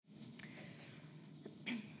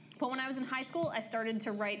But when I was in high school, I started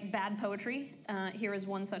to write bad poetry. Here is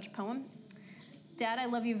one such poem. Dad, I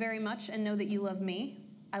love you very much and know that you love me.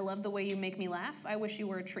 I love the way you make me laugh. I wish you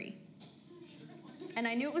were a tree. And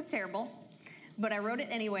I knew it was terrible, but I wrote it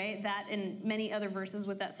anyway, that and many other verses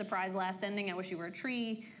with that surprise last ending. I wish you were a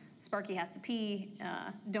tree. Sparky has to pee.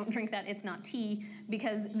 Don't drink that, it's not tea,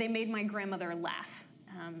 because they made my grandmother laugh.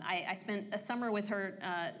 I spent a summer with her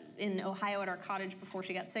in Ohio at our cottage before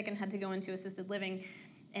she got sick and had to go into assisted living.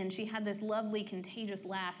 And she had this lovely, contagious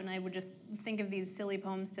laugh, and I would just think of these silly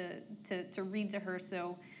poems to read to her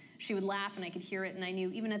so she would laugh and I could hear it. And I knew,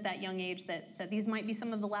 even at that young age, that these might be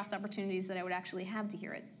some of the last opportunities that I would actually have to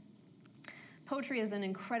hear it. Poetry is an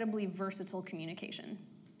incredibly versatile communication.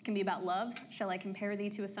 It can be about love. Shall I compare thee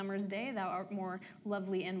to a summer's day? Thou art more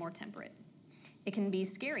lovely and more temperate. It can be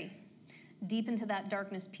scary. Deep into that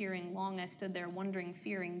darkness peering, long I stood there wondering,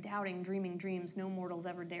 fearing, doubting, dreaming dreams no mortals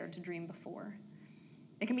ever dared to dream before.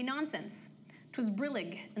 It can be nonsense. 'Twas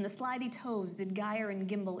brillig, and the slithy toves did gyre and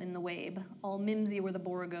gimble in the wabe. All mimsy were the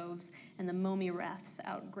borogoves, and the momy wraths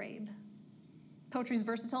outgrabe. Poetry is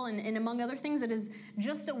versatile, and among other things, it is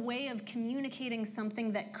just a way of communicating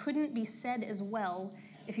something that couldn't be said as well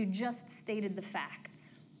if you just stated the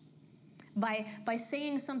facts. By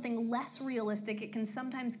saying something less realistic, it can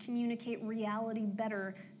sometimes communicate reality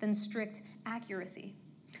better than strict accuracy.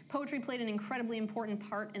 Poetry played an incredibly important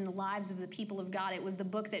part in the lives of the people of God. It was the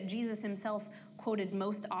book that Jesus himself quoted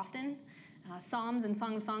most often. Psalms and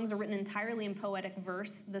Song of Songs are written entirely in poetic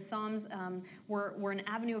verse. The Psalms were an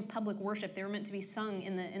avenue of public worship. They were meant to be sung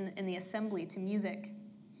in the assembly to music.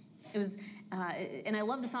 It was, and I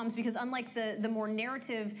love the Psalms because unlike the more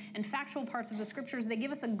narrative and factual parts of the scriptures, they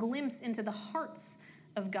give us a glimpse into the hearts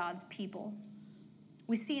of God's people.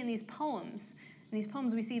 We see in these poems,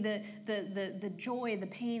 we see the joy, the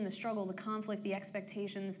pain, the struggle, the conflict, the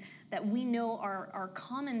expectations that we know are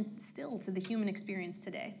common still to the human experience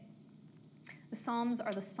today. The Psalms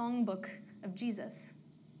are the songbook of Jesus,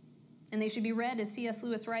 and they should be read, as C.S.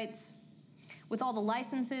 Lewis writes, with all the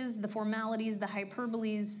licenses, the formalities, the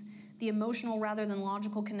hyperboles, the emotional rather than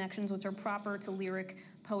logical connections which are proper to lyric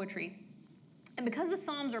poetry. And because the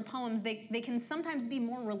Psalms are poems, they can sometimes be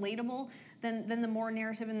more relatable than the more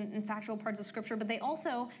narrative and factual parts of Scripture, but they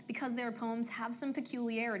also, because they're poems, have some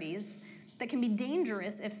peculiarities that can be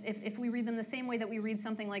dangerous if we read them the same way that we read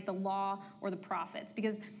something like the Law or the Prophets,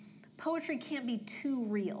 because poetry can't be too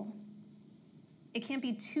real. It can't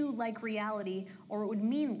be too like reality, or it would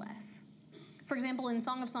mean less. For example, in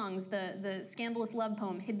Song of Songs, the scandalous love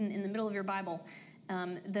poem hidden in the middle of your Bible,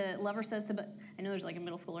 the lover says to... I know there's like a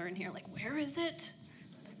middle schooler in here, like, where is it?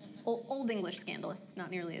 It's Old English scandalous. It's not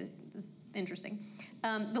nearly as interesting.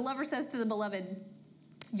 The lover says to the beloved,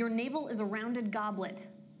 your navel is a rounded goblet.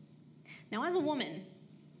 Now, as a woman,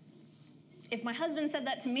 if my husband said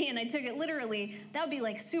that to me and I took it literally, that would be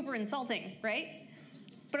like super insulting, right?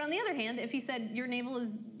 But on the other hand, if he said your navel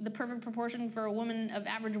is the perfect proportion for a woman of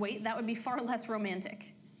average weight, that would be far less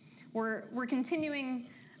romantic. We're continuing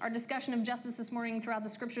our discussion of justice this morning throughout the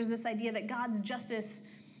scriptures, this idea that God's justice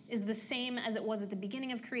is the same as it was at the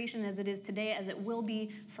beginning of creation, as it is today, as it will be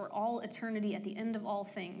for all eternity at the end of all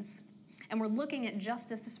things. And we're looking at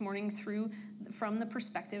justice this morning from the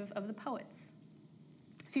perspective of the poets.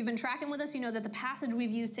 If you've been tracking with us, you know that the passage we've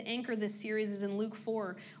used to anchor this series is in Luke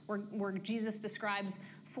 4, where Jesus describes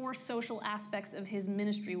 4 social aspects of his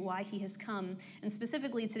ministry, why he has come. And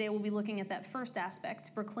specifically today we'll be looking at that first aspect,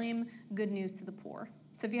 to proclaim good news to the poor.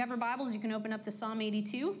 So if you have your Bibles, you can open up to Psalm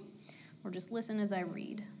 82, or just listen as I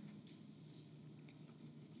read.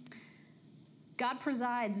 God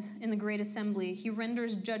presides in the great assembly. He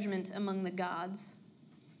renders judgment among the gods.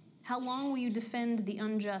 How long will you defend the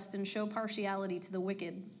unjust and show partiality to the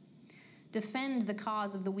wicked? Defend the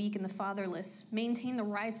cause of the weak and the fatherless. Maintain the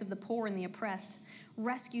rights of the poor and the oppressed.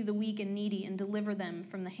 Rescue the weak and needy and deliver them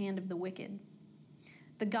from the hand of the wicked.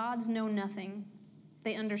 The gods know nothing.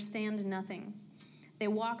 They understand nothing. They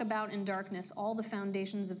walk about in darkness. All the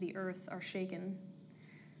foundations of the earth are shaken.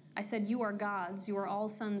 I said, you are gods. You are all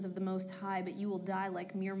sons of the Most High, but you will die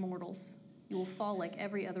like mere mortals. You will fall like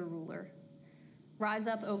every other ruler. Rise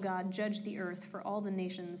up, O God, judge the earth, for all the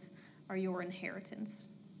nations are your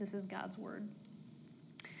inheritance. This is God's word.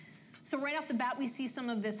 So right off the bat, we see some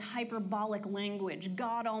of this hyperbolic language,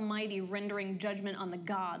 God Almighty rendering judgment on the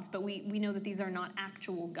gods, but we know that these are not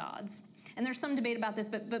actual gods. And there's some debate about this,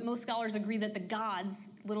 but most scholars agree that the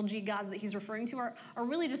gods, little g gods that he's referring to, are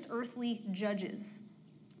really just earthly judges,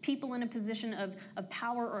 people in a position of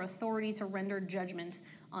power or authority to render judgment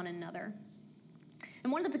on another.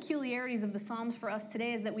 And one of the peculiarities of the Psalms for us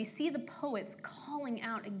today is that we see the poets calling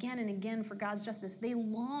out again and again for God's justice. They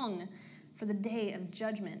long for the day of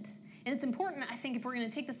judgment. And it's important, I think, if we're going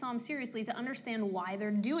to take the Psalm seriously, to understand why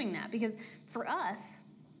they're doing that. Because for us,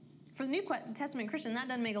 for the New Testament Christian, that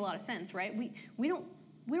doesn't make a lot of sense, right? We don't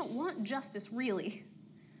want justice, really.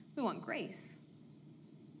 We want grace.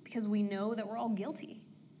 Because we know that we're all guilty.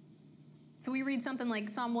 So we read something like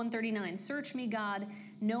Psalm 139, "Search me, God,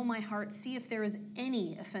 know my heart, see if there is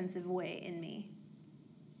any offensive way in me."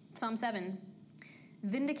 Psalm 7,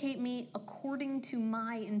 "Vindicate me according to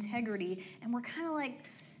my integrity." And we're kind of like,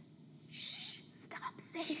 shh, stop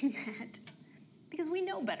saying that. Because we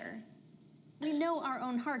know better. We know our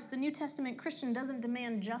own hearts. The New Testament Christian doesn't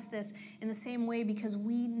demand justice in the same way because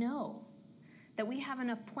we know that we have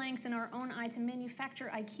enough planks in our own eye to manufacture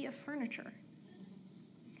IKEA furniture.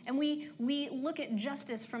 And we look at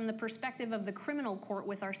justice from the perspective of the criminal court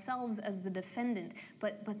with ourselves as the defendant.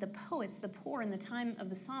 But the poets, the poor in the time of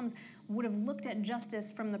the Psalms, would have looked at justice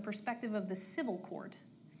from the perspective of the civil court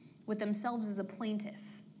with themselves as the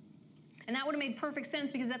plaintiff. And that would have made perfect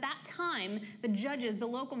sense because at that time, the judges, the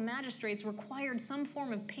local magistrates, required some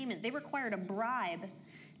form of payment. They required a bribe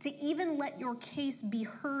to even let your case be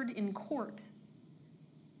heard in court.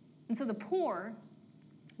 And so the poor,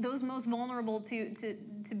 those most vulnerable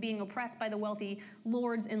to being oppressed by the wealthy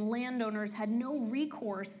lords and landowners, had no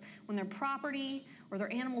recourse when their property or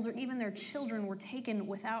their animals or even their children were taken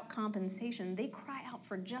without compensation. They cry out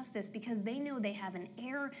for justice because they know they have an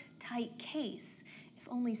airtight case if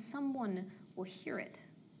only someone will hear it.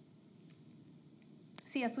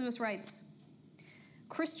 C.S. Lewis writes,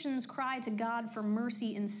 "Christians cry to God for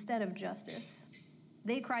mercy instead of justice.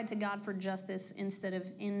 They cried to God for justice instead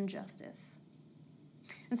of injustice."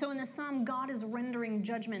 And so in this psalm, God is rendering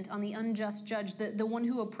judgment on the unjust judge, the one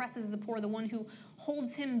who oppresses the poor, the one who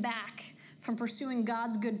holds him back from pursuing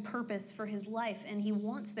God's good purpose for his life, and he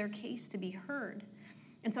wants their case to be heard.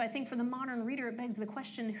 And so I think for the modern reader, it begs the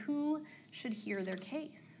question, who should hear their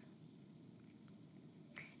case?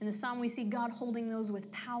 In the psalm, we see God holding those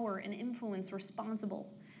with power and influence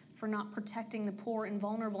responsible for not protecting the poor and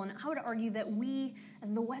vulnerable. And I would argue that we,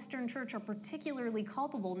 as the Western church, are particularly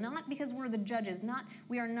culpable, not because we're the judges.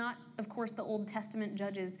 We are not, of course, the Old Testament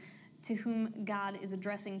judges to whom God is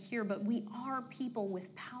addressing here, but we are people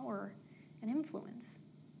with power and influence.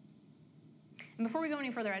 And before we go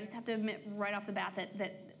any further, I just have to admit right off the bat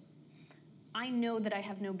that I know that I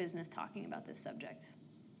have no business talking about this subject.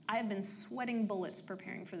 I have been sweating bullets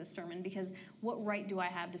preparing for this sermon because what right do I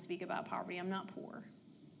have to speak about poverty? I'm not poor.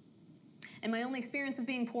 And my only experience with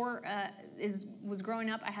being poor was growing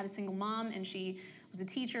up. I had a single mom, and she was a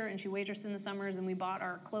teacher, and she waitressed in the summers, and we bought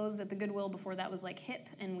our clothes at the Goodwill before that was like hip,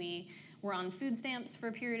 and we were on food stamps for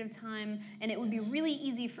a period of time, and it would be really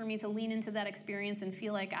easy for me to lean into that experience and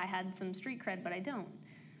feel like I had some street cred, but I don't.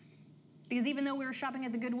 Because even though we were shopping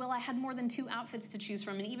at the Goodwill, I had more than 2 outfits to choose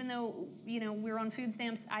from, and even though, we were on food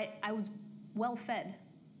stamps, I was well fed.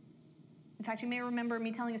 In fact, you may remember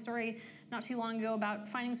me telling a story not too long ago about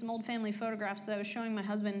finding some old family photographs that I was showing my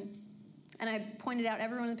husband, and I pointed out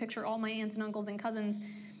everyone in the picture, all my aunts and uncles and cousins,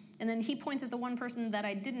 and then he points at the one person that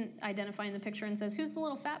I didn't identify in the picture and says, "Who's the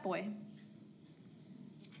little fat boy?"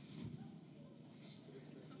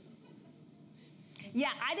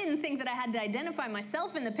 Yeah, I didn't think that I had to identify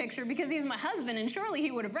myself in the picture because he's my husband, and surely he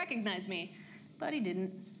would have recognized me, but he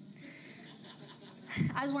didn't.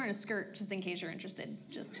 I was wearing a skirt, just in case you're interested.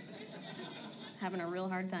 Just having a real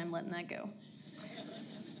hard time letting that go.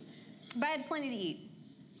 But I had plenty to eat.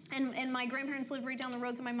 And my grandparents lived right down the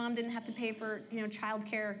road, so my mom didn't have to pay for,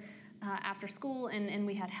 childcare after school, and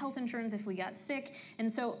we had health insurance if we got sick.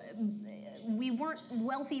 And so we weren't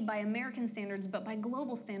wealthy by American standards, but by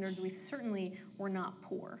global standards, we certainly were not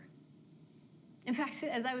poor. In fact,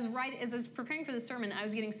 as I was preparing for the sermon, I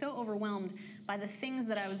was getting so overwhelmed by the things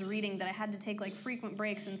that I was reading that I had to take frequent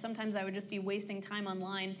breaks, and sometimes I would just be wasting time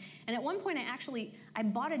online. And at one point, I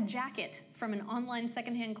bought a jacket from an online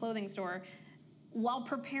secondhand clothing store while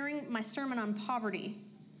preparing my sermon on poverty.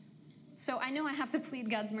 So I know I have to plead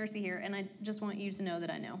God's mercy here, and I just want you to know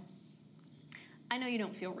that I know. I know you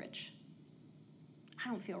don't feel rich. I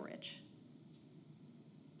don't feel rich.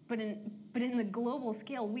 But in the global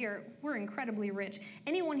scale, we're incredibly rich.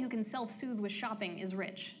 Anyone who can self-soothe with shopping is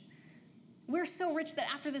rich. We're so rich that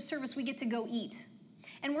after this service, we get to go eat.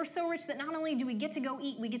 And we're so rich that not only do we get to go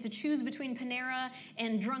eat, we get to choose between Panera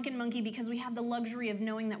and Drunken Monkey because we have the luxury of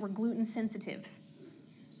knowing that we're gluten sensitive.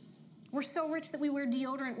 We're so rich that we wear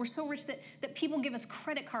deodorant. We're so rich that people give us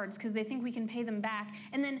credit cards because they think we can pay them back.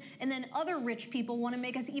 And then other rich people want to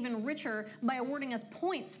make us even richer by awarding us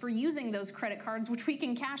points for using those credit cards, which we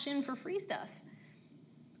can cash in for free stuff.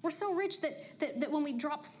 We're so rich that when we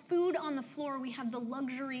drop food on the floor, we have the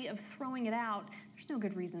luxury of throwing it out. There's no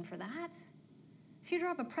good reason for that. If you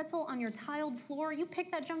drop a pretzel on your tiled floor, you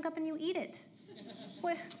pick that junk up and you eat it.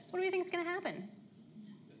 What do you think is going to happen?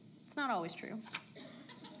 It's not always true.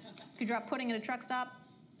 If you drop pudding at a truck stop,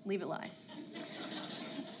 leave it lie.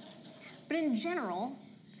 But in general,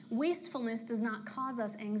 wastefulness does not cause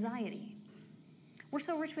us anxiety. We're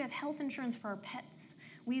so rich we have health insurance for our pets.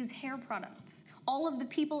 We use hair products. All of the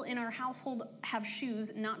people in our household have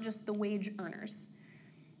shoes, not just the wage earners.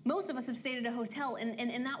 Most of us have stayed at a hotel,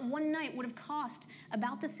 and that one night would have cost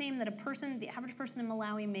about the same that the average person in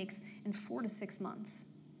Malawi makes in 4 to 6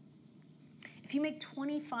 months. If you make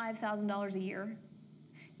 $25,000 a year,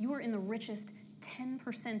 you are in the richest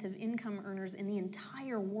 10% of income earners in the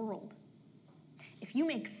entire world. If you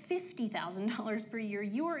make $50,000 per year,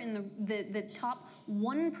 you are in the top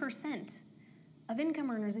 1% of income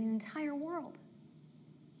earners in the entire world.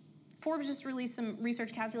 Forbes just released some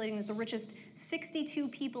research calculating that the richest 62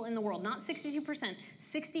 people in the world, not 62%,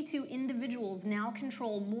 62 individuals now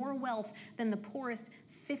control more wealth than the poorest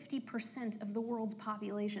 50% of the world's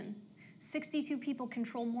population. 62 people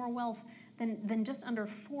control more wealth than just under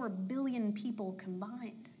 4 billion people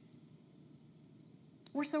combined.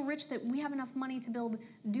 We're so rich that we have enough money to build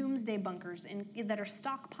doomsday bunkers that are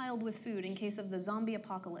stockpiled with food in case of the zombie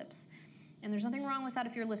apocalypse. And there's nothing wrong with that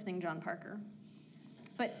if you're listening, John Parker.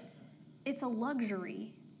 But it's a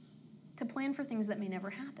luxury to plan for things that may never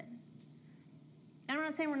happen. And I'm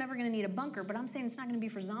not saying we're never going to need a bunker, but I'm saying it's not going to be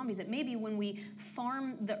for zombies. It may be when we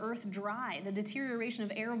farm the earth dry, the deterioration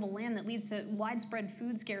of arable land that leads to widespread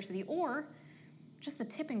food scarcity, or just the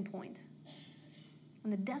tipping point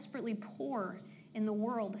when the desperately poor in the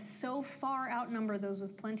world so far outnumber those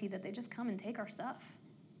with plenty that they just come and take our stuff.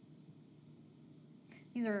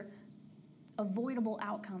 These are avoidable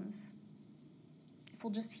outcomes if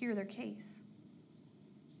we'll just hear their case.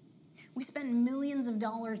 We spend millions of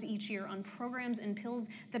dollars each year on programs and pills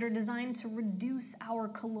that are designed to reduce our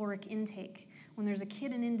caloric intake. When there's a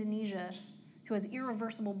kid in Indonesia who has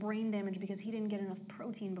irreversible brain damage because he didn't get enough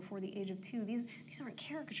protein before the age of 2, these aren't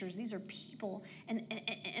caricatures, these are people. And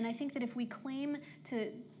I think that if we claim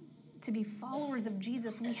to be followers of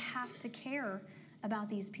Jesus, we have to care about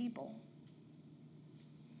these people.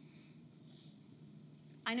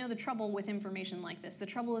 I know the trouble with information like this. The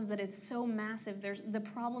trouble is that it's so massive. The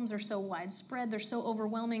problems are so widespread. They're so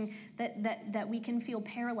overwhelming that we can feel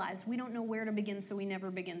paralyzed. We don't know where to begin, so we never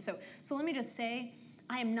begin. So let me just say,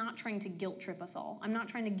 I am not trying to guilt trip us all. I'm not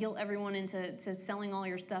trying to guilt everyone into selling all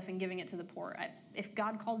your stuff and giving it to the poor. If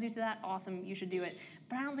God calls you to that, awesome, you should do it.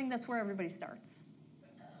 But I don't think that's where everybody starts.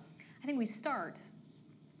 I think we start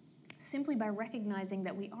simply by recognizing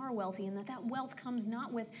that we are wealthy and that wealth comes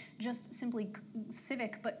not with just simply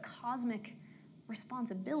civic but cosmic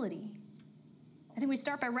responsibility. I think we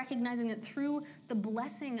start by recognizing that through the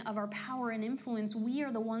blessing of our power and influence, we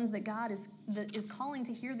are the ones that God is calling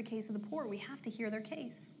to hear the case of the poor. We have to hear their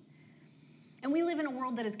case. And we live in a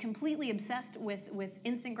world that is completely obsessed with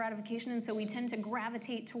instant gratification, and so we tend to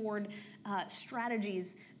gravitate toward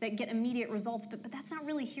strategies that get immediate results, but that's not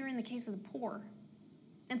really hearing the case of the poor.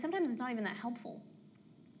 And sometimes it's not even that helpful.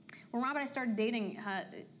 When Rob and I started dating,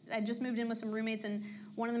 I just moved in with some roommates, and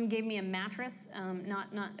one of them gave me a mattress, not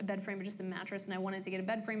a bed frame, but just a mattress, and I wanted to get a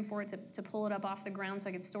bed frame for it to pull it up off the ground so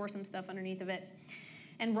I could store some stuff underneath of it.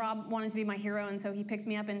 And Rob wanted to be my hero, and so he picked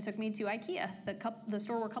me up and took me to IKEA, the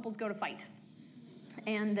store where couples go to fight.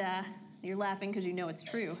 And you're laughing because you know it's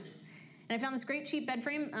true. And I found this great cheap bed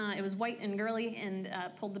frame. It was white and girly and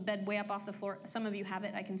pulled the bed way up off the floor. Some of you have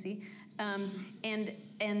it, I can see. And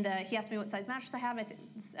he asked me what size mattress I have. I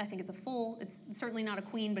think it's a full. It's certainly not a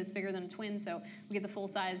queen, but it's bigger than a twin, so we get the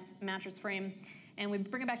full-size mattress frame. And we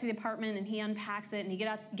bring it back to the apartment, and he unpacks it, and he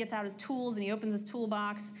gets out his tools, and he opens his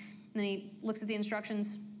toolbox, and then he looks at the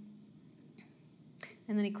instructions.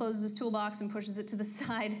 And then he closes his toolbox and pushes it to the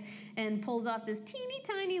side and pulls off this teeny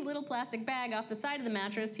tiny little plastic bag off the side of the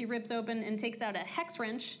mattress. He rips open and takes out a hex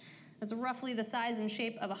wrench that's roughly the size and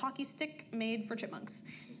shape of a hockey stick made for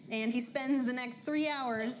chipmunks. And he spends the next 3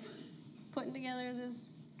 hours putting together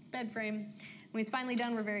this bed frame. When he's finally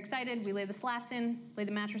done, we're very excited. We lay the slats in, lay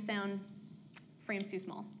the mattress down. Frame's too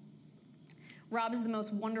small. Rob is the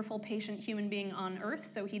most wonderful, patient human being on earth,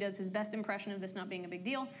 so he does his best impression of this not being a big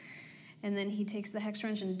deal. And then he takes the hex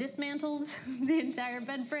wrench and dismantles the entire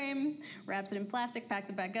bed frame, wraps it in plastic,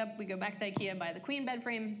 packs it back up. We go back to IKEA, buy the queen bed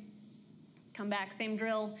frame, come back, same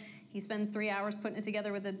drill. He spends 3 hours putting it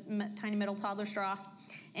together with a tiny metal toddler straw.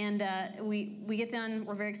 And we get done.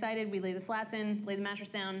 We're very excited. We lay the slats in, lay the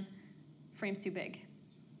mattress down. Frame's too big.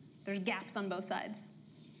 There's gaps on both sides.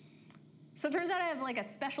 So it turns out I have like a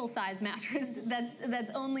special size mattress that's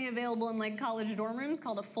only available in like college dorm rooms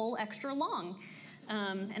called a full extra long.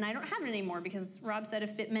 And I don't have it anymore because Rob said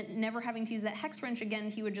if it meant never having to use that hex wrench again,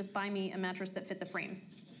 he would just buy me a mattress that fit the frame.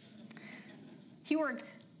 He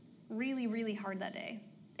worked really, really hard that day.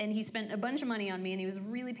 And he spent a bunch of money on me, and he was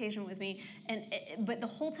really patient with me. But the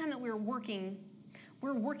whole time that we were working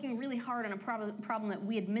really hard on a problem that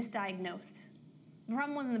we had misdiagnosed. The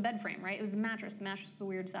problem wasn't the bed frame, right? It was the mattress. The mattress was a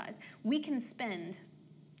weird size. We can spend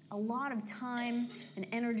a lot of time and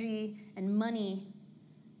energy and money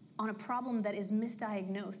on a problem that is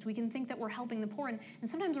misdiagnosed. We can think that we're helping the poor, and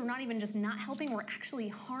sometimes we're not even just not helping, we're actually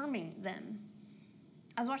harming them.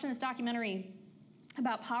 I was watching this documentary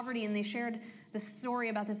about poverty, and they shared the story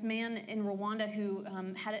about this man in Rwanda who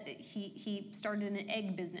he started an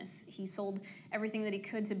egg business. He sold everything that he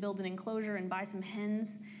could to build an enclosure and buy some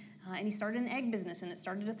hens, and he started an egg business, and it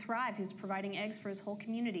started to thrive. He was providing eggs for his whole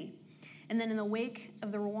community. And then in the wake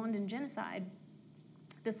of the Rwandan genocide,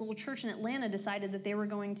 this little church in Atlanta decided that they were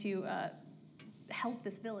going to help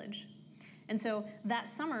this village. And so that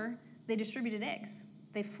summer, they distributed eggs.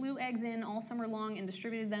 They flew eggs in all summer long and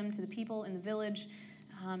distributed them to the people in the village.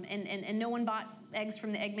 And no one bought eggs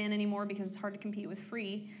from the Eggman anymore because it's hard to compete with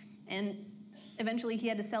free. And eventually he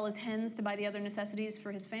had to sell his hens to buy the other necessities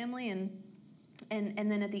for his family. And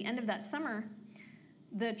then at the end of that summer,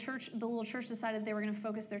 the little church decided they were going to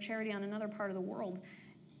focus their charity on another part of the world.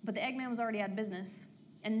 But the Eggman was already out of business.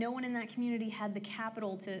 And no one in that community had the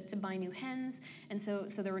capital to buy new hens. And so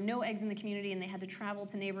there were no eggs in the community, and they had to travel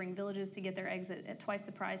to neighboring villages to get their eggs at twice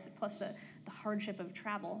the price, plus the hardship of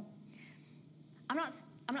travel. I'm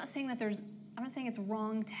not saying it's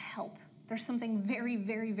wrong to help. There's something very,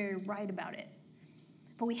 very, very right about it.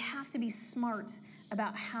 But we have to be smart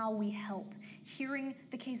about how we help. Hearing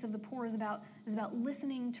the case of the poor is about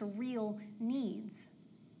listening to real needs.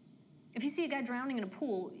 If you see a guy drowning in a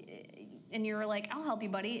pool, and you're like, I'll help you,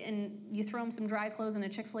 buddy, and you throw him some dry clothes and a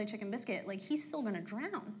Chick-fil-A chicken biscuit, like, he's still going to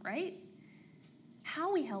drown, right?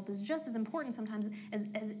 How we help is just as important sometimes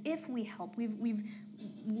as if we help. We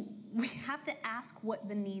have to ask what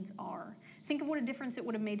the needs are. Think of what a difference it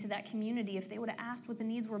would have made to that community if they would have asked what the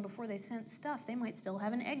needs were before they sent stuff. They might still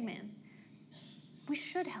have an Eggman. We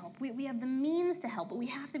should help. We have the means to help, but we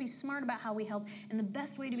have to be smart about how we help. And the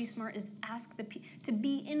best way to be smart is to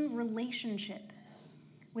be in relationship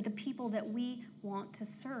with the people that we want to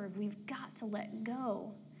serve. We've got to let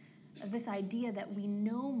go of this idea that we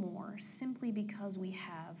know more simply because we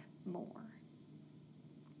have more.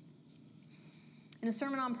 In a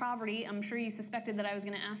sermon on poverty, I'm sure you suspected that I was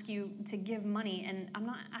going to ask you to give money, and I'm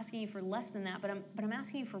not asking you for less than that, but I'm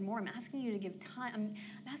asking you for more. I'm asking you to give time. I'm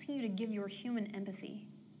asking you to give your human empathy.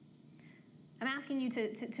 I'm asking you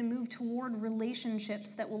to move toward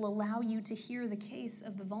relationships that will allow you to hear the case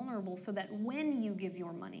of the vulnerable so that when you give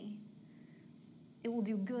your money, it will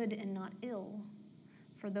do good and not ill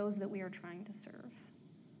for those that we are trying to serve.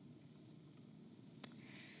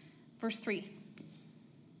 Verse 3.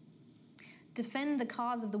 Defend the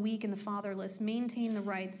cause of the weak and the fatherless. Maintain the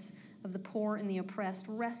rights of the poor and the oppressed.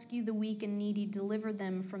 Rescue the weak and needy. Deliver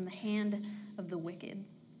them from the hand of the wicked.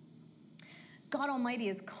 God Almighty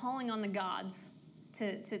is calling on the gods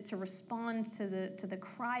to respond to the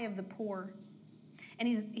cry of the poor. And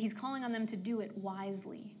he's calling on them to do it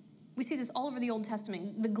wisely. We see this all over the Old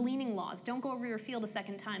Testament. The gleaning laws. Don't go over your field a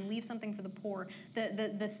second time. Leave something for the poor.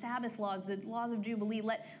 The Sabbath laws, the laws of Jubilee.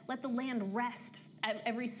 Let the land rest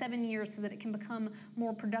every 7 years so that it can become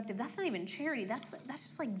more productive. That's not even charity. That's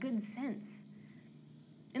just like good sense.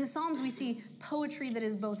 In the Psalms, we see poetry that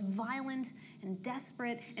is both violent and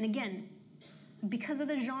desperate. And again, because of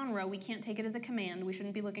the genre, we can't take it as a command. We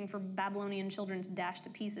shouldn't be looking for Babylonian children to dash to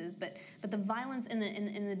pieces. But the violence and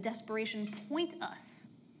the desperation point us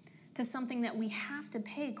to something that we have to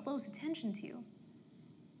pay close attention to.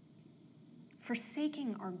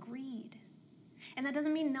 Forsaking our greed. And that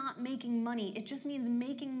doesn't mean not making money. It just means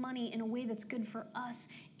making money in a way that's good for us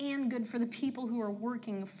and good for the people who are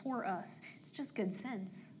working for us. It's just good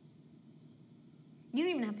sense. You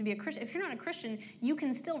don't even have to be a Christian. If you're not a Christian, you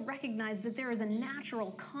can still recognize that there is a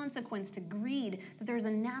natural consequence to greed, that there is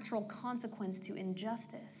a natural consequence to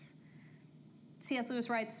injustice. C.S. Lewis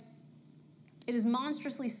writes, "It is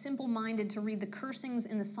monstrously simple-minded to read the cursings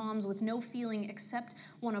in the Psalms with no feeling except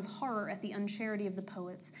one of horror at the uncharity of the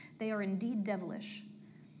poets. They are indeed devilish.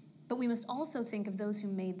 But we must also think of those who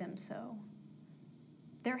made them so.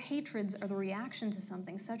 Their hatreds are the reaction to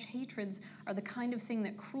something. Such hatreds are the kind of thing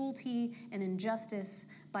that cruelty and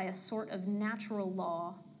injustice by a sort of natural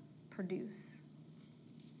law produce."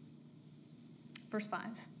 Verse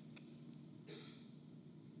 5.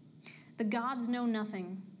 "The gods know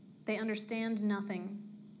nothing, They understand nothing.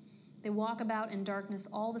 They walk about in darkness.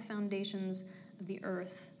 All the foundations of the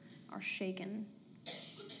earth are shaken.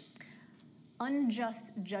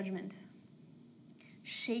 Unjust judgment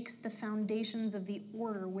shakes the foundations of the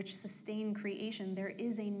order which sustain creation. There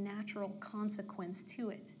is a natural consequence to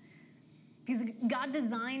it. Because God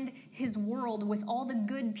designed his world with all the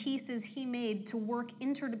good pieces he made to work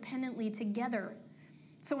interdependently together.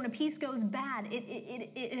 So when a piece goes bad,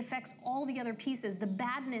 it affects all the other pieces. The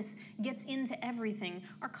badness gets into everything.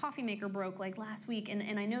 Our coffee maker broke like last week,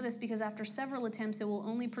 and I know this because after several attempts, it will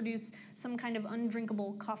only produce some kind of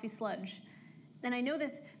undrinkable coffee sludge. And I know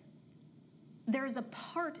this, there's a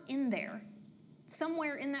part in there.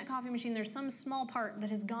 Somewhere in that coffee machine, there's some small part that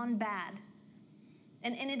has gone bad.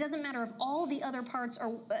 And it doesn't matter if all the other parts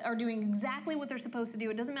are doing exactly what they're supposed to do.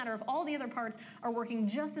 It doesn't matter if all the other parts are working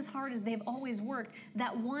just as hard as they've always worked.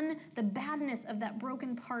 That one, the badness of that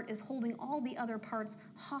broken part is holding all the other parts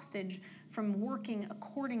hostage from working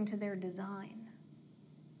according to their design.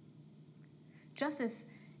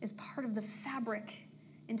 Justice is part of the fabric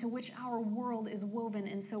into which our world is woven,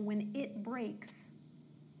 and so when it breaks,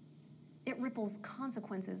 it ripples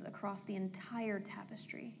consequences across the entire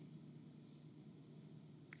tapestry.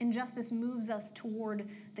 Injustice moves us toward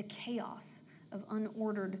the chaos of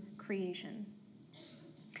unordered creation.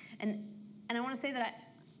 And I want to say that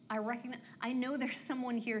I know there's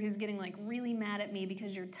someone here who's getting like really mad at me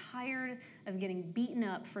because you're tired of getting beaten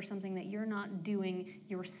up for something that you're not doing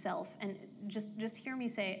yourself. And just hear me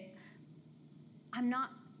say, I'm not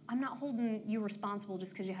holding you responsible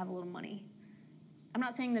just because you have a little money. I'm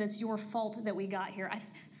not saying that it's your fault that we got here.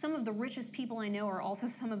 Some of the richest people I know are also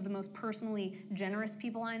some of the most personally generous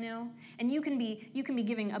people I know. And you can be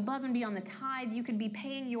giving above and beyond the tithe. You could be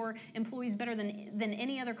paying your employees better than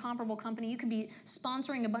any other comparable company. You could be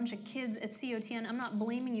sponsoring a bunch of kids at COTN. I'm not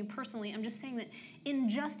blaming you personally. I'm just saying that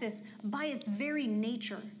injustice, by its very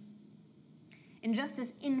nature,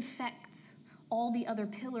 injustice infects all the other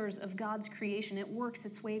pillars of God's creation. It works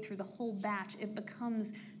its way through the whole batch. It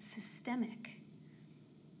becomes systemic.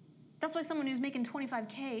 That's why someone who's making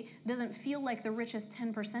 $25K doesn't feel like the richest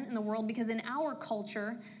 10% in the world, because in our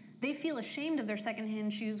culture, they feel ashamed of their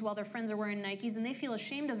secondhand shoes while their friends are wearing Nikes, and they feel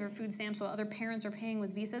ashamed of their food stamps while other parents are paying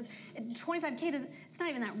with visas. 25K, it's not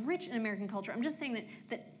even that rich in American culture. I'm just saying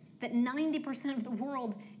that 90% of the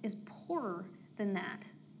world is poorer than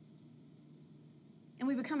that. And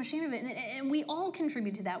we become ashamed of it, and we all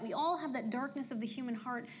contribute to that. We all have that darkness of the human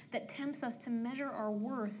heart that tempts us to measure our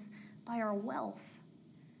worth by our wealth.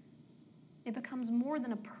 It becomes more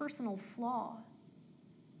than a personal flaw.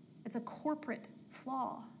 It's a corporate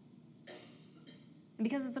flaw. And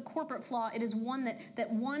because it's a corporate flaw, it is one that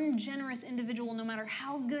one generous individual, no matter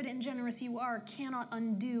how good and generous you are, cannot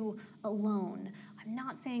undo alone. I'm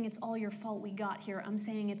not saying it's all your fault we got here. I'm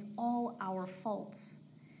saying it's all our faults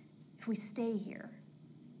if we stay here.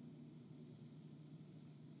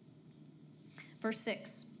 Verse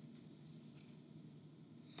 6.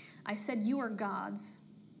 I said, you are gods.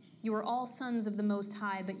 You are all sons of the Most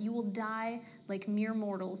High, but you will die like mere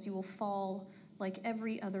mortals. You will fall like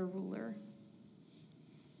every other ruler.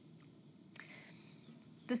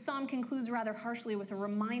 The psalm concludes rather harshly with a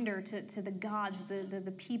reminder to the gods,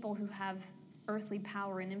 the people who have earthly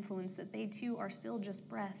power and influence, that they too are still just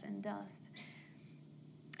breath and dust.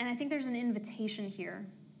 And I think there's an invitation here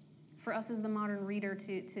for us as the modern reader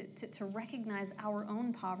to recognize our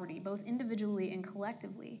own poverty, both individually and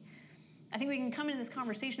collectively. I think we can come into this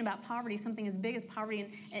conversation about poverty, something as big as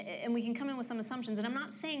poverty, and we can come in with some assumptions. And I'm not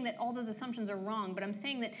saying that all those assumptions are wrong, but I'm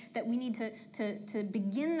saying that we need to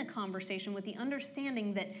begin the conversation with the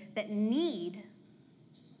understanding that need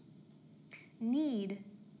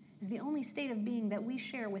is the only state of being that we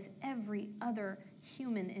share with every other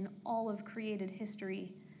human in all of created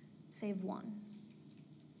history, save one.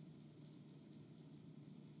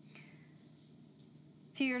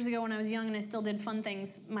 A few years ago when I was young and I still did fun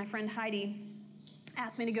things, my friend Heidi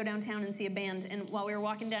asked me to go downtown and see a band. And while we were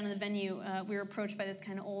walking down to the venue, we were approached by this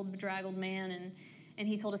kind of old, bedraggled man. And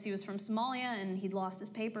he told us he was from Somalia and he'd lost his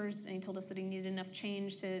papers. And he told us that he needed enough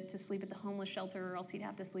change to sleep at the homeless shelter, or else he'd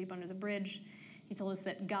have to sleep under the bridge. He told us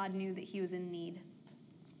that God knew that he was in need.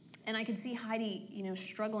 And I could see Heidi,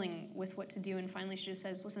 struggling with what to do. And finally she just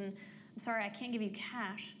says, listen, I'm sorry, I can't give you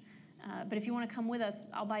cash. But if you want to come with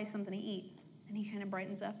us, I'll buy you something to eat. And he kind of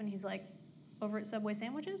brightens up and he's like, over at Subway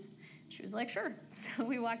Sandwiches? She was like, sure. So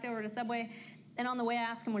we walked over to Subway. And on the way I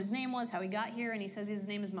asked him what his name was, how he got here. And he says his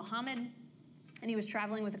name is Mohammed. And he was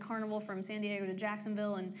traveling with a carnival from San Diego to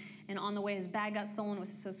Jacksonville. And on the way his bag got stolen with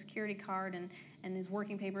his Social Security card and his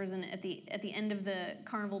working papers. And at the end of the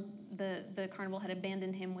carnival, the carnival had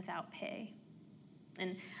abandoned him without pay.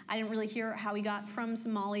 And I didn't really hear how he got from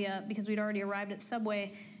Somalia because we'd already arrived at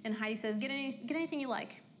Subway. And Heidi says, get anything you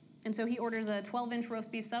like. And so he orders a 12-inch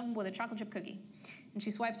roast beef sub with a chocolate chip cookie. And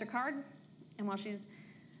she swipes her card. And while she's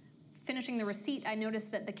finishing the receipt, I notice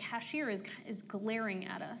that the cashier is glaring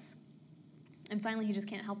at us. And finally, he just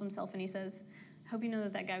can't help himself. And he says, I hope you know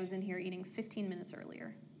that guy was in here eating 15 minutes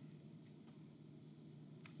earlier.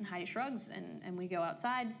 And Heidi shrugs, and we go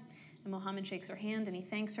outside. And Mohammed shakes her hand, and he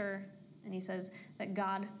thanks her. And he says that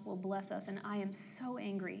God will bless us. And I am so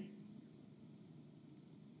angry.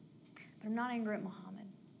 But I'm not angry at Mohammed.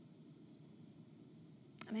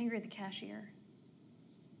 I'm angry at the cashier.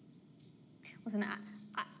 Listen,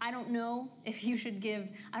 I don't know if you should give.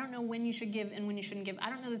 I don't know when you should give and when you shouldn't give. I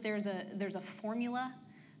don't know that there's a formula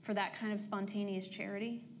for that kind of spontaneous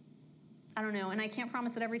charity. I don't know. And I can't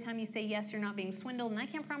promise that every time you say yes, you're not being swindled. And I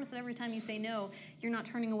can't promise that every time you say no, you're not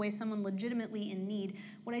turning away someone legitimately in need.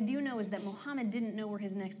 What I do know is that Mohammed didn't know where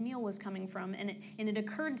his next meal was coming from. And it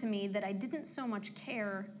occurred to me that I didn't so much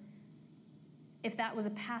care if that was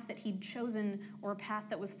a path that he'd chosen or a path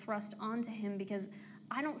that was thrust onto him, because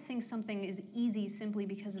I don't think something is easy simply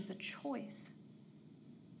because it's a choice.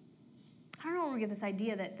 I don't know where we get this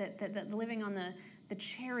idea that living on the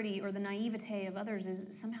charity or the naivete of others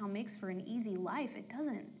somehow makes for an easy life. It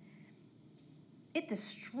doesn't. It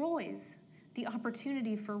destroys the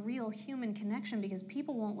opportunity for real human connection because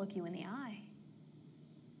people won't look you in the eye.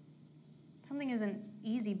 Something isn't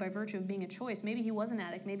easy by virtue of being a choice. Maybe he was an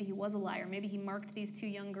addict. Maybe he was a liar. Maybe he marked these two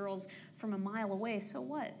young girls from a mile away. So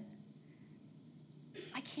what?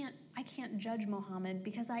 I can't judge Mohammed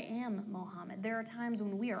because I am Mohammed. There are times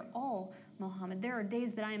when we are all Mohammed. There are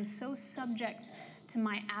days that I am so subject to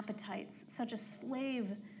my appetites, such a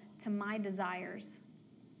slave to my desires,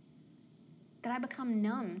 that I become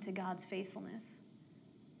numb to God's faithfulness.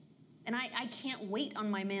 And I can't wait on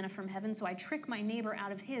my manna from heaven, so I trick my neighbor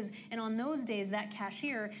out of his. And on those days, that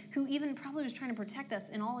cashier, who even probably was trying to protect us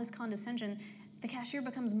in all his condescension, the cashier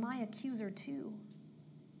becomes my accuser too.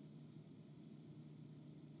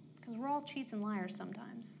 Because we're all cheats and liars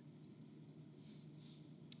sometimes.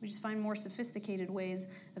 We just find more sophisticated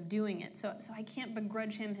ways of doing it. So I can't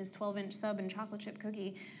begrudge him his 12-inch sub and chocolate chip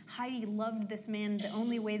cookie. Heidi loved this man the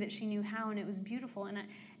only way that she knew how, and it was beautiful. And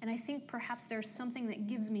I think perhaps there's something that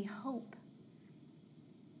gives me hope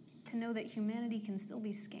to know that humanity can still be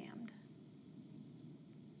scammed.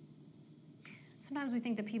 Sometimes we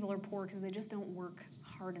think that people are poor because they just don't work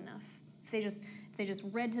hard enough. If they just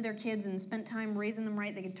read to their kids and spent time raising them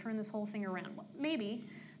right, they could turn this whole thing around. Well, maybe,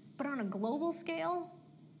 but on a global scale,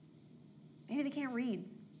 maybe they can't read.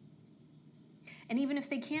 And even if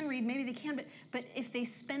they can read, maybe they can, but if they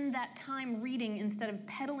spend that time reading instead of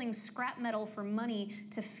peddling scrap metal for money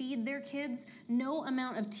to feed their kids, no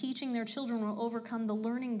amount of teaching their children will overcome the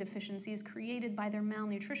learning deficiencies created by their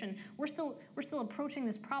malnutrition. We're still approaching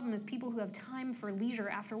this problem as people who have time for leisure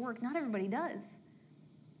after work. Not everybody does.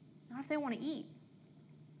 Not if they want to eat.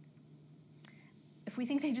 If we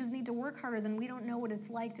think they just need to work harder, then we don't know what it's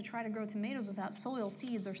like to try to grow tomatoes without soil,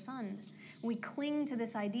 seeds, or sun. We cling to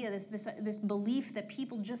this idea, this belief that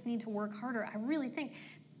people just need to work harder. I really think,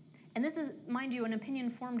 and this is, mind you, an opinion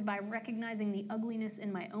formed by recognizing the ugliness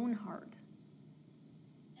in my own heart.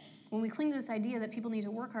 When we cling to this idea that people need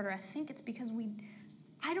to work harder, I think it's because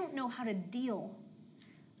I don't know how to deal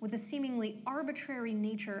with the seemingly arbitrary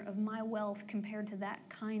nature of my wealth compared to that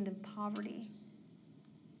kind of poverty.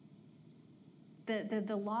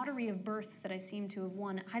 The lottery of birth that I seem to have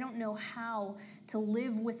won, I don't know how to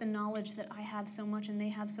live with the knowledge that I have so much and they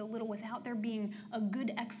have so little without there being a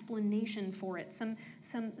good explanation for it,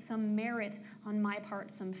 some merit on my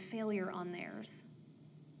part, some failure on theirs.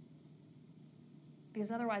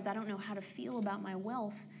 Because otherwise I don't know how to feel about my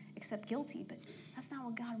wealth except guilty, but that's not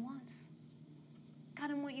what God wants. God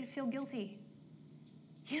doesn't want you to feel guilty.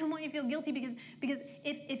 He doesn't want you to feel guilty because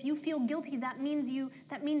if you feel guilty, that means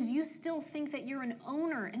you still think that you're an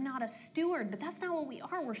owner and not a steward. But that's not what we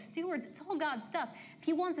are. We're stewards. It's all God's stuff. If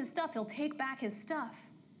he wants his stuff, he'll take back his stuff.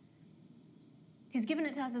 He's given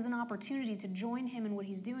it to us as an opportunity to join him in what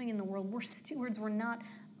he's doing in the world. We're stewards. We're not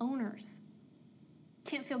owners.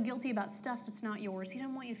 Can't feel guilty about stuff that's not yours. He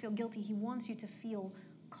doesn't want you to feel guilty. He wants you to feel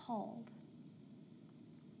called.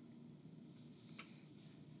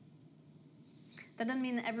 That doesn't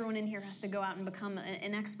mean that everyone in here has to go out and become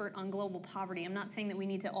an expert on global poverty. I'm not saying that we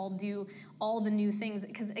need to all do all the new things,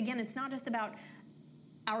 because again, it's not just about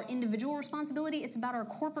our individual responsibility. It's about our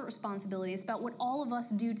corporate responsibility. It's about what all of us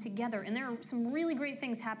do together. And there are some really great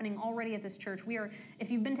things happening already at this church. If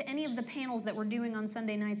you've been to any of the panels that we're doing on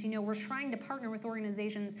Sunday nights, you know we're trying to partner with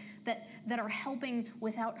organizations that are helping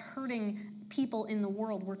without hurting people in the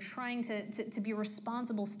world. We're trying to be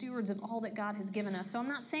responsible stewards of all that God has given us. So I'm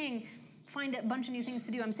not saying find a bunch of new things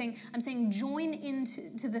to do. I'm saying join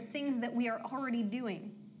into the things that we are already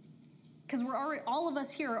doing. Because all of us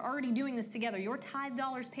here are already doing this together. Your tithe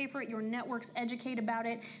dollars pay for it. Your networks educate about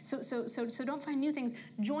it. So don't find new things.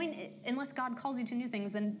 Join, unless God calls you to new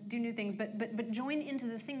things, then do new things. But join into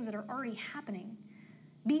the things that are already happening.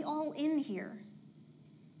 Be all in here.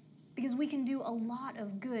 Because we can do a lot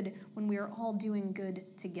of good when we are all doing good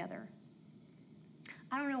together.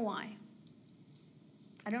 I don't know why.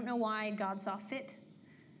 I don't know why God saw fit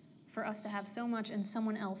for us to have so much and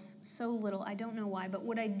someone else so little. I don't know why. But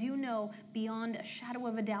what I do know beyond a shadow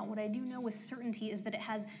of a doubt, what I do know with certainty is that it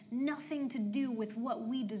has nothing to do with what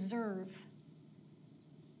we deserve.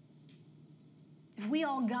 If we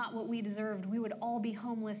all got what we deserved, we would all be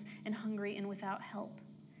homeless and hungry and without help.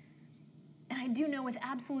 And I do know with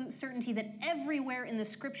absolute certainty that everywhere in the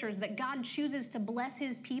scriptures that God chooses to bless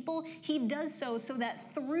his people, he does so that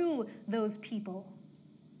through those people,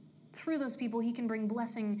 he can bring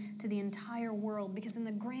blessing to the entire world. Because in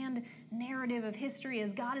the grand narrative of history,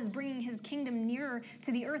 as God is bringing his kingdom nearer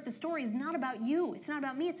to the earth, the story is not about you. It's not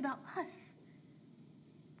about me. It's about us.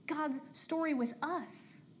 God's story with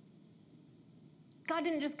us. God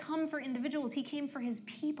didn't just come for individuals. He came for his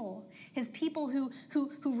people who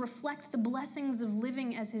reflect the blessings of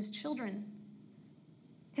living as his children.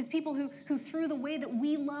 His people who through the way that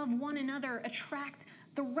we love one another attract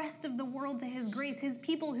the rest of the world to his grace. His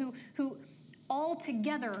people who all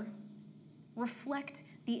together reflect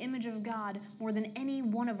the image of God more than any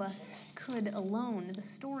one of us could alone. The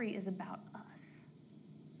story is about us.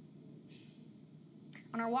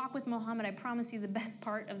 On our walk with Muhammad, I promise you the best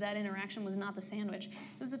part of that interaction was not the sandwich.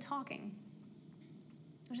 It was the talking.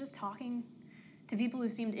 It was just talking to people who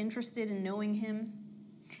seemed interested in knowing him.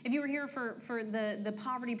 If you were here for the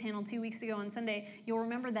poverty panel 2 weeks ago on Sunday, you'll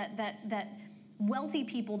remember that wealthy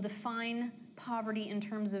people define poverty in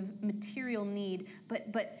terms of material need, but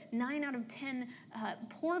 9 out of 10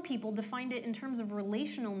 poor people defined it in terms of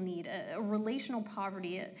relational need, a relational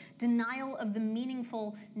poverty, a denial of the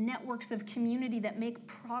meaningful networks of community that make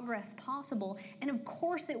progress possible. And of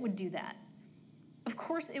course it would do that. Of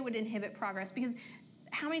course it would inhibit progress, because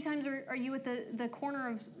how many times are you at the corner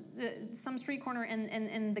of some street corner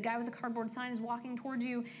and the guy with the cardboard sign is walking towards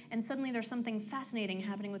you, and suddenly there's something fascinating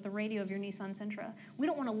happening with the radio of your Nissan Sentra? We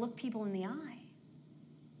don't want to look people in the eye.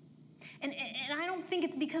 And I don't think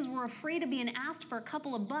it's because we're afraid of being asked for a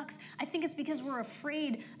couple of bucks. I think it's because we're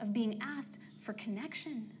afraid of being asked for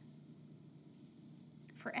connection,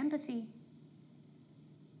 for empathy.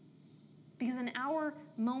 Because in our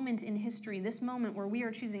moment in history, this moment where we are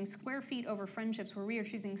choosing square feet over friendships, where we are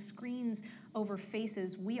choosing screens over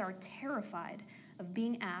faces, we are terrified of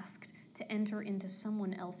being asked to enter into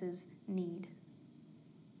someone else's need.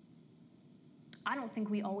 I don't think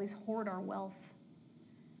we always hoard our wealth.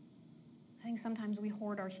 I think sometimes we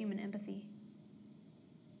hoard our human empathy.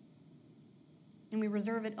 And we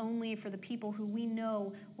reserve it only for the people who we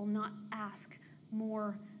know will not ask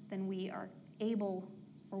more than we are able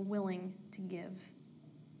or willing to give.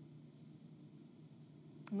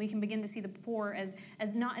 And we can begin to see the poor as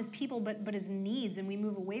not as people, but as needs, and we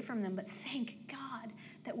move away from them. But thank God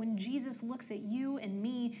that when Jesus looks at you and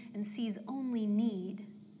me and sees only need,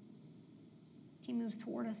 he moves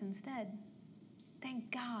toward us instead. Thank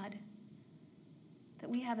God that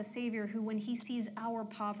we have a Savior who, when he sees our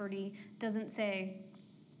poverty, doesn't say,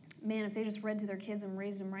 man, if they just read to their kids and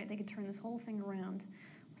raised them right, they could turn this whole thing around.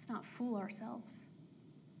 Let's not fool ourselves.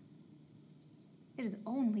 It is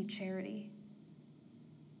only charity,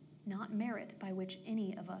 not merit, by which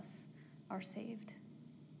any of us are saved.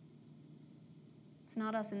 It's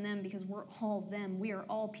not us and them, because we're all them. We are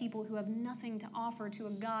all people who have nothing to offer to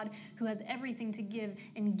a God who has everything to give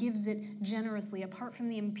and gives it generously. Apart from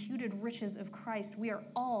the imputed riches of Christ, we are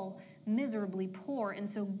all miserably poor. And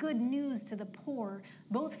so good news to the poor,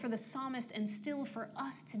 both for the psalmist and still for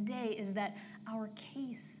us today, is that our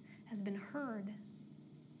case has been heard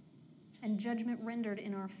and judgment rendered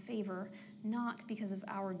in our favor, not because of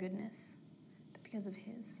our goodness, but because of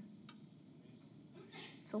his.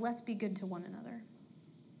 So let's be good to one another.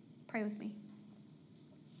 Pray with me.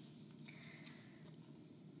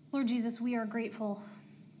 Lord Jesus, we are grateful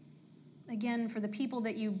again for the people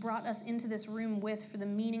that you brought us into this room with, for the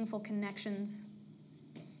meaningful connections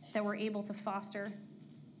that we're able to foster.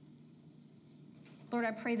 Lord,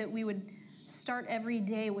 I pray that we would start every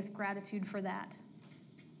day with gratitude for that.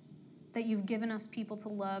 That you've given us people to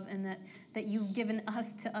love, and that you've given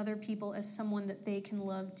us to other people as someone that they can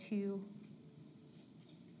love too.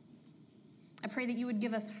 I pray that you would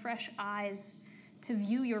give us fresh eyes to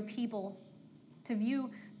view your people, to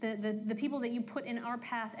view the people that you put in our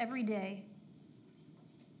path every day.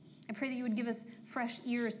 I pray that you would give us fresh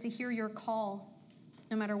ears to hear your call,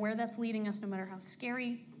 no matter where that's leading us, no matter how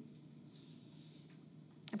scary.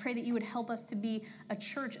 I pray that you would help us to be a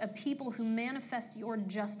church, a people who manifest your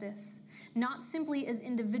justice, not simply as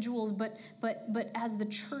individuals, but as the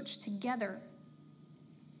church together.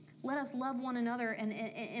 Let us love one another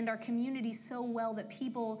and our community so well that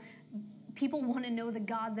people want to know the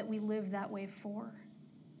God that we live that way for.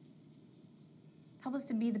 Help us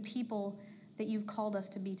to be the people that you've called us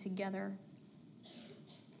to be together.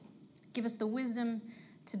 Give us the wisdom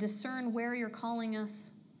to discern where you're calling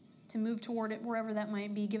us, to move toward it, wherever that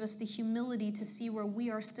might be. Give us the humility to see where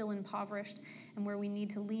we are still impoverished and where we need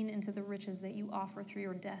to lean into the riches that you offer through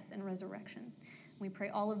your death and resurrection. We pray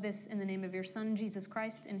all of this in the name of your Son, Jesus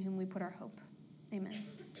Christ, in whom we put our hope. Amen.